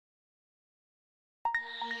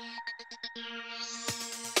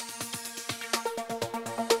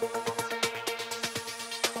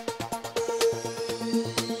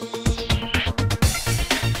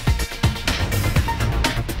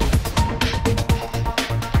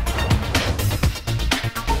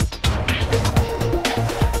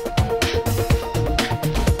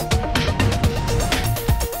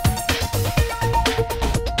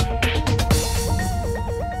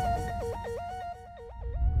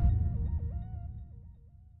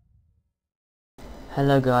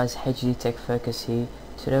Hello guys, HD Tech Focus here.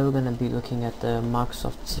 Today we're going to be looking at the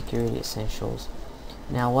Microsoft Security Essentials.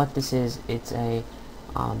 Now what this is, it's a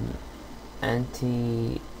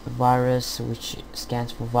antivirus which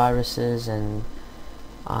scans for viruses and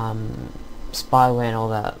spyware and all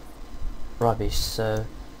that rubbish. So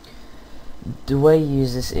the way you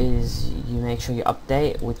use this is you make sure you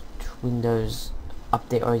update, which Windows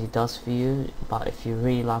Update already does for you, but if you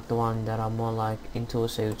really like the one that are more like into,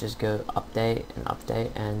 so you just go update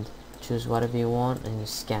and choose whatever you want and you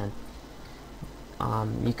scan.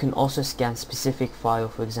 You can also scan specific file,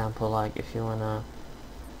 for example, like if you wanna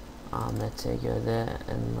let's say go there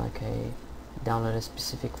and download a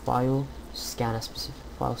specific file, scan a specific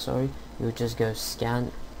file, sorry, you would just go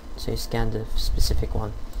scan, so you scan the specific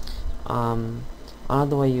one.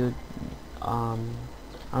 Another way you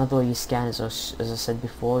scan is, as I said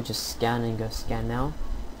before, just scan and go scan now.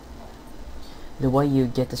 The way you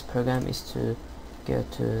get this program is to go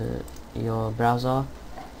to your browser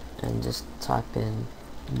and just type in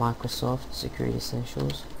Microsoft Security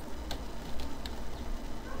Essentials.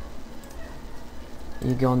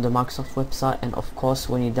 You go on the Microsoft website, and of course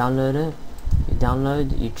when you download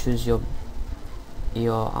it, you choose your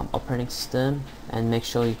operating system and make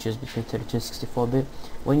sure you choose between 32 and 64-bit.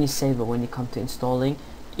 When you save it, when you come to installing,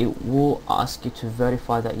 it will ask you to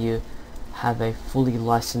verify that you have a fully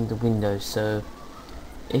licensed Windows. So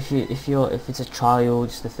if it's a trial,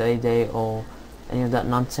 just a 30-day or any of that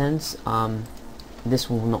nonsense, this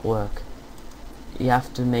will not work. You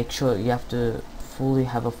have to make sure you have to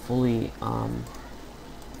have a fully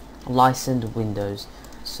licensed Windows.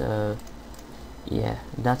 So yeah,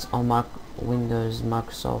 that's on Windows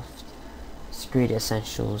Microsoft Security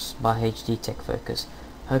Essentials by HD Tech Focus.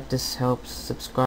 Hope this helps. Subscribe.